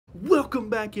Welcome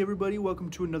back, everybody. Welcome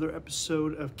to another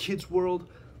episode of Kids World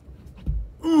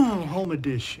Home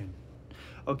Edition.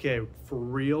 Okay, for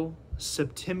real,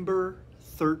 September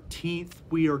 13th,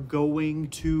 we are going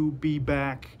to be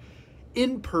back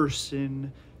in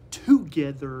person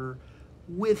together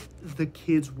with the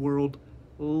Kids World.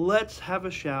 Let's have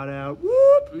a shout out.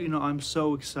 Whoop! I'm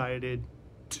so excited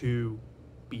to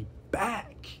be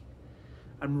back.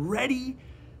 I'm ready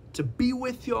to be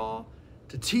with y'all,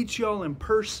 to teach y'all in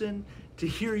person, to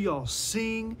hear y'all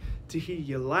sing, to hear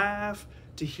you laugh,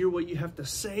 to hear what you have to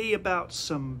say about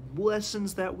some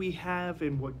lessons that we have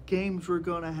and what games we're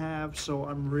going to have. So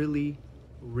I'm really,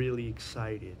 really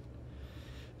excited.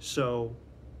 So,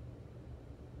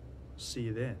 see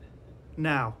you then.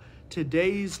 Now,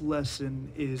 today's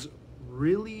lesson is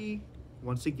really,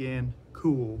 once again,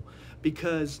 cool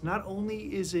because not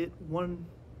only is it one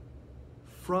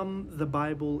from the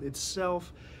Bible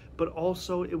itself, but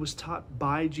also it was taught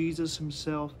by Jesus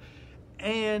himself,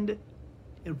 and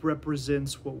it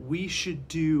represents what we should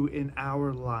do in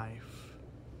our life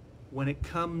when it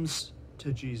comes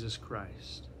to Jesus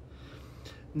Christ.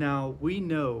 Now, we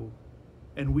know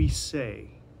and we say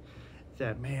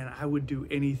that, man, I would do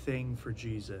anything for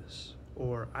Jesus,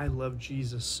 or I love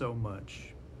Jesus so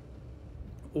much,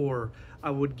 or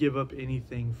I would give up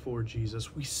anything for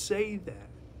Jesus. We say that,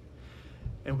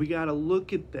 and we got to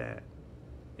look at that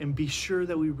and be sure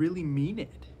that we really mean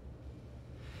it.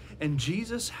 And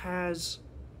Jesus has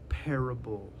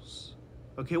parables.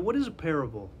 Okay, what is a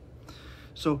parable?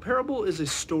 So a parable is a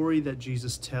story that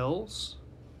Jesus tells,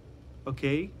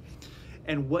 okay?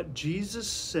 And what Jesus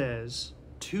says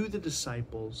to the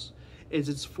disciples is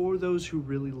it's for those who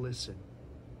really listen,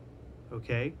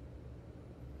 okay?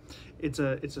 It's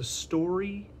a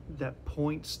story that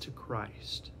points to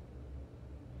Christ.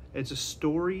 It's a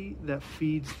story that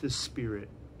feeds the Spirit,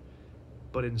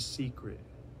 but in secret.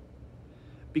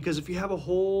 Because if you have a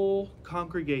whole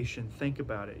congregation, think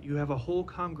about it. You have a whole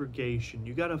congregation.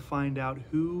 You got to find out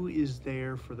who is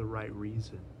there for the right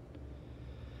reason.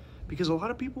 Because a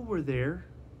lot of people were there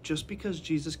just because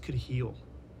Jesus could heal.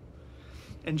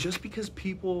 And just because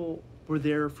people were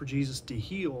there for Jesus to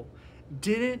heal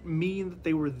didn't mean that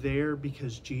they were there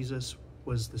because Jesus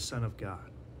was the Son of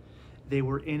God. They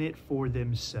were in it for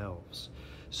themselves.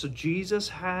 So Jesus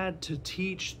had to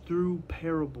teach through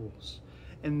parables.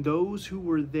 And those who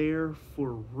were there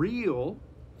for real,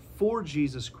 for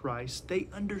Jesus Christ, they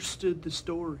understood the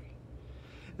story.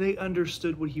 They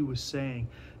understood what he was saying.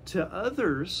 To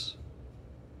others,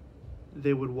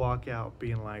 they would walk out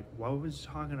being like, why was he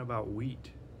talking about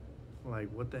wheat? Like,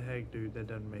 what the heck, dude? That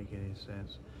doesn't make any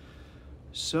sense.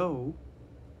 So,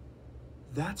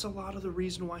 that's a lot of the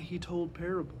reason why he told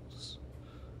parables,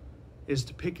 is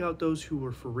to pick out those who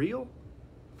were for real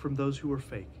from those who were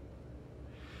fake.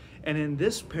 And in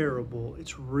this parable,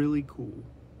 it's really cool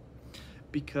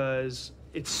because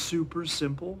it's super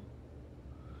simple,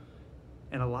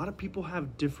 and a lot of people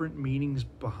have different meanings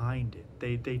behind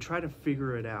it. They try to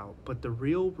figure it out, but the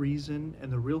real reason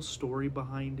and the real story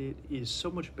behind it is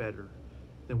so much better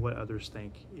than what others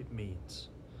think it means.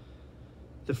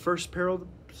 The first parable,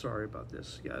 sorry about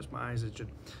this, guys, my eyes itching.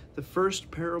 The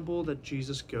first parable that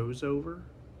Jesus goes over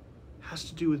has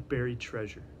to do with buried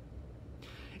treasure.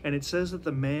 And it says that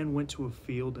the man went to a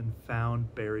field and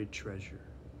found buried treasure.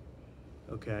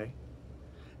 Okay?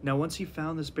 Now, once he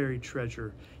found this buried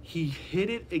treasure, he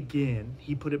hid it again.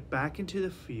 He put it back into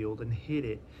the field and hid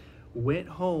it, went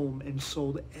home and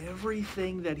sold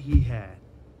everything that he had.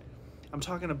 I'm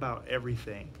talking about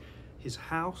everything. His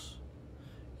house,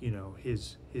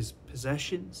 his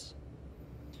possessions.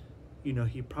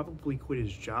 He probably quit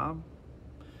his job.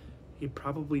 He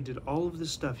probably did all of this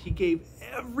stuff. He gave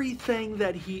everything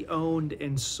that he owned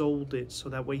and sold it so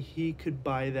that way he could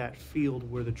buy that field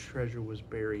where the treasure was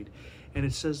buried. And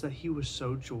it says that he was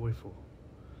so joyful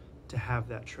to have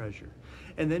that treasure.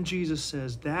 And then Jesus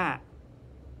says that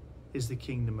is the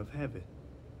kingdom of heaven.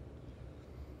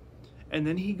 And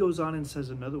then he goes on and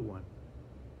says another one.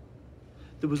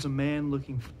 There was a man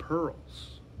looking for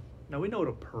pearls. Now we know what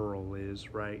a pearl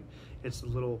is, right? It's a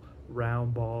little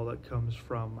round ball that comes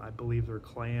from, I believe they're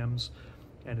clams,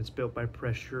 and it's built by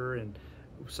pressure, and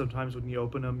sometimes when you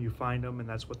open them you find them, and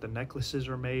that's what the necklaces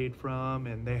are made from,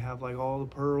 and they have like all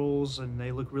the pearls and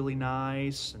they look really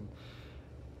nice. And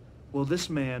well, this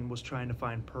man was trying to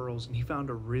find pearls, and he found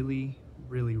a really,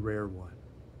 really rare one.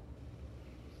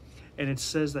 And it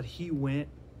says that he went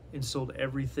and sold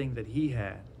everything that he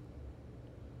had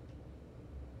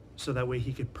so that way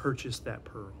he could purchase that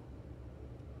pearl.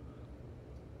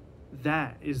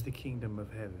 That is the kingdom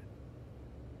of heaven.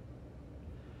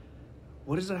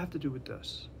 What does that have to do with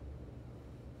us?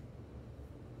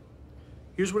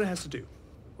 Here's what it has to do,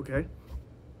 okay?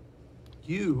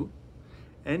 You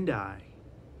and I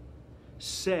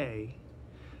say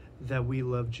that we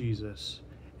love Jesus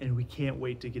and we can't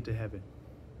wait to get to heaven,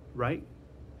 right?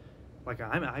 Like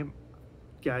I'm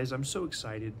guys, I'm so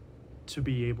excited to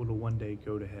be able to one day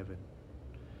go to heaven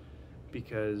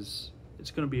because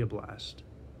it's going to be a blast.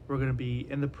 We're going to be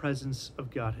in the presence of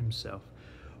God himself.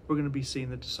 We're going to be seeing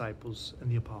the disciples and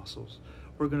the apostles.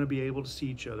 We're going to be able to see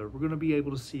each other. We're going to be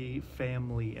able to see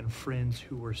family and friends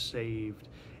who were saved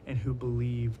and who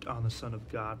believed on the Son of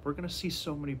God. We're going to see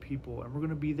so many people, and we're going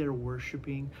to be there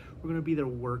worshiping. We're going to be there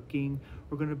working.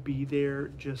 We're going to be there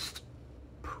just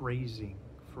praising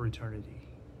for eternity.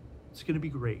 It's going to be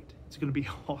great. It's going to be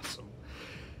awesome.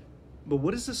 But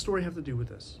what does this story have to do with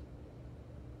this?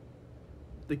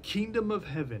 The kingdom of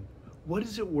heaven, what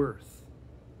is it worth?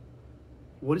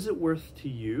 What is it worth to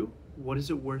you? What is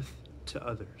it worth to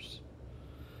others?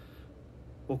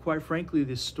 Well, quite frankly,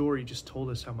 this story just told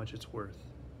us how much it's worth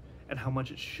and how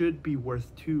much it should be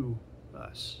worth to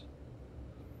us.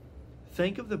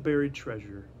 Think of the buried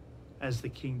treasure as the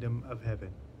kingdom of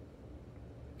heaven.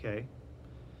 Okay?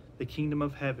 The kingdom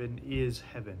of heaven is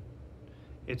heaven.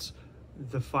 It's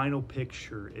the final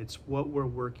picture. It's what we're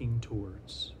working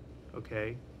towards.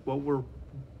 Okay? What we're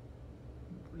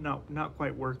not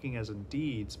quite working as in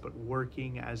deeds, but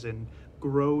working as in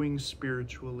growing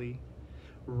spiritually,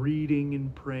 reading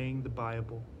and praying the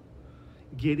Bible,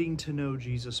 getting to know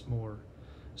Jesus more,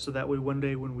 so that way one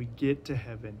day when we get to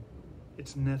heaven,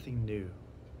 it's nothing new.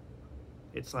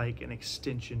 It's like an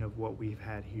extension of what we've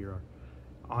had here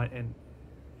and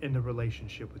in the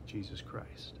relationship with Jesus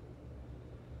Christ.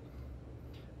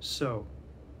 So,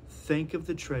 think of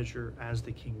the treasure as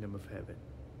the kingdom of heaven.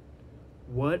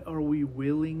 What are we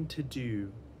willing to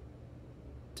do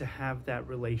to have that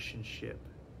relationship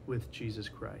with Jesus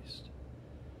Christ?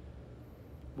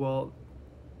 Well,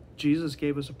 Jesus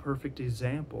gave us a perfect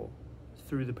example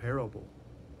through the parable.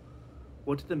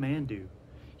 What did the man do?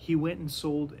 He went and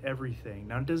sold everything.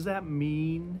 Now, does that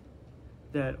mean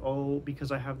that, oh,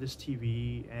 because I have this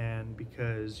TV and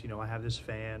because, I have this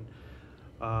fan,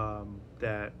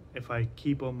 that if I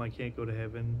keep them, I can't go to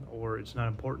heaven, or it's not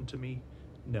important to me?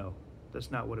 No,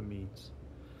 that's not what it means.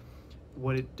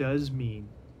 What it does mean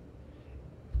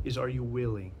is, are you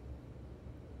willing?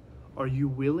 Are you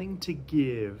willing to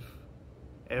give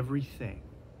everything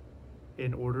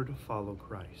in order to follow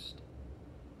Christ?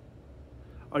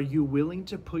 Are you willing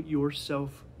to put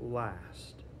yourself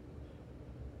last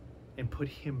and put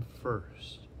him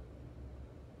first?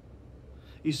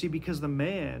 You see, because the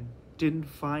man didn't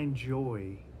find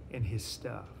joy in his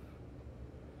stuff.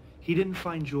 He didn't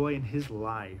find joy in his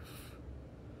life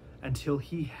until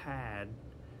he had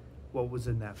what was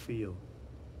in that field.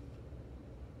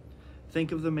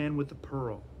 Think of the man with the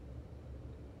pearl.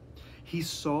 He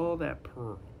saw that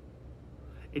pearl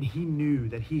and he knew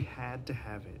that he had to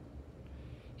have it.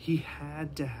 He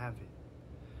had to have it.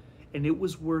 And it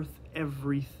was worth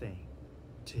everything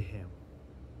to him.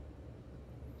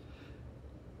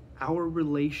 Our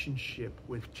relationship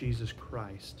with Jesus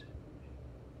Christ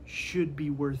should be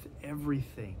worth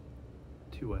everything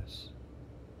to us.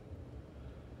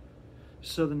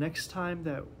 So the next time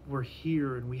that we're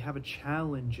here and we have a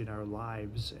challenge in our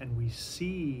lives and we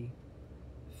see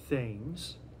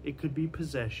things, it could be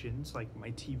possessions like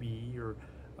my TV or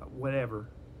whatever.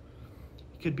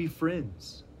 It could be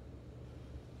friends.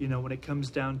 When it comes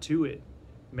down to it,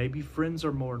 maybe friends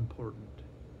are more important.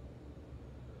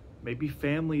 Maybe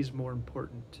family is more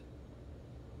important.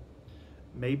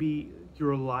 Maybe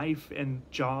your life and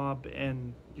job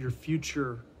and your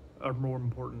future are more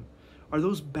important. Are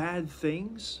those bad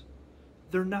things?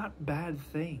 They're not bad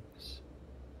things.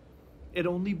 It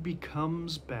only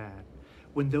becomes bad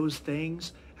when those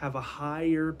things have a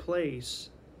higher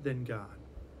place than God.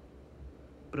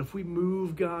 But if we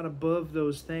move God above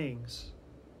those things,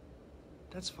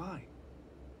 that's fine.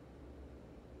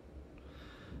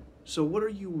 So what are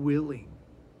you willing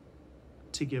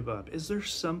to give up? Is there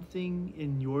something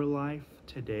in your life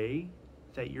today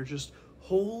that you're just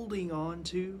holding on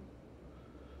to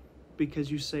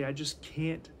because you say, I just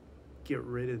can't get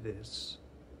rid of this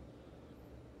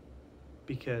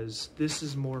because this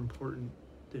is more important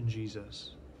than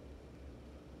Jesus?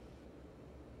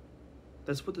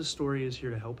 That's what the story is here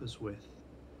to help us with,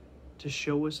 to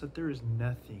show us that there is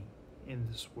nothing in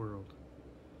this world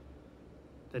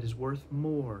that is worth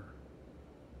more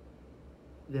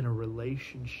than a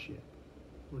relationship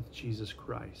with Jesus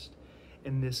Christ.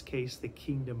 In this case, the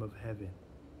kingdom of heaven.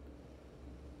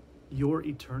 Your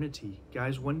eternity.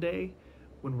 Guys, one day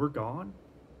when we're gone,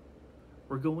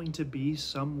 we're going to be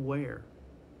somewhere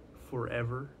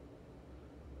forever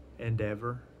and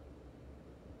ever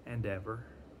and ever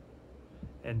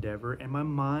and ever. And my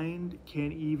mind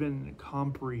can't even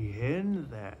comprehend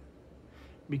that,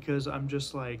 because I'm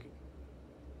just like,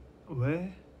 what?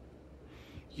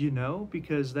 You know,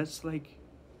 because that's like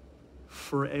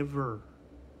forever.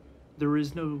 There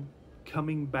is no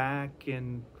coming back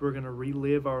and we're going to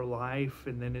relive our life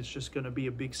and then it's just going to be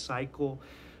a big cycle.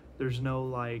 There's no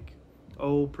like,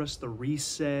 oh, press the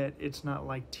reset. It's not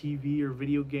like TV or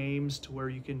video games to where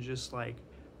you can just like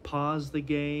pause the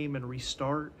game and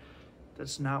restart.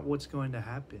 That's not what's going to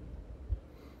happen.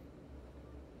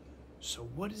 So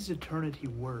what is eternity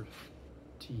worth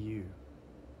to you?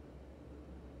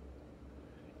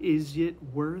 Is it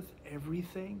worth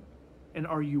everything? And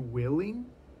are you willing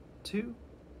to?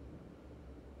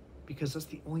 Because that's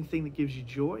the only thing that gives you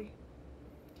joy?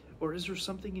 Or is there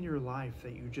something in your life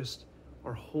that you just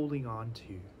are holding on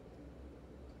to,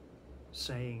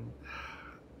 saying,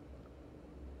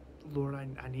 Lord,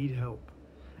 I need help.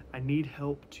 I need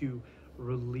help to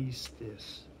release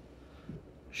this.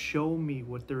 Show me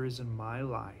what there is in my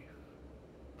life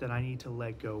that I need to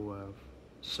let go of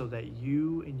so that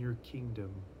you and your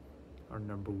kingdom are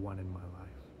number one in my life.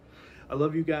 I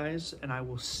love you guys, and I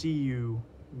will see you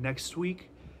next week.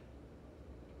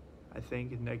 I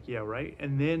think, yeah, right?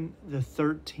 And then the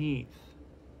 13th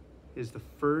is the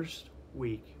first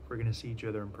week we're going to see each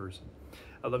other in person.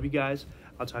 I love you guys.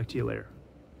 I'll talk to you later.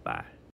 Bye.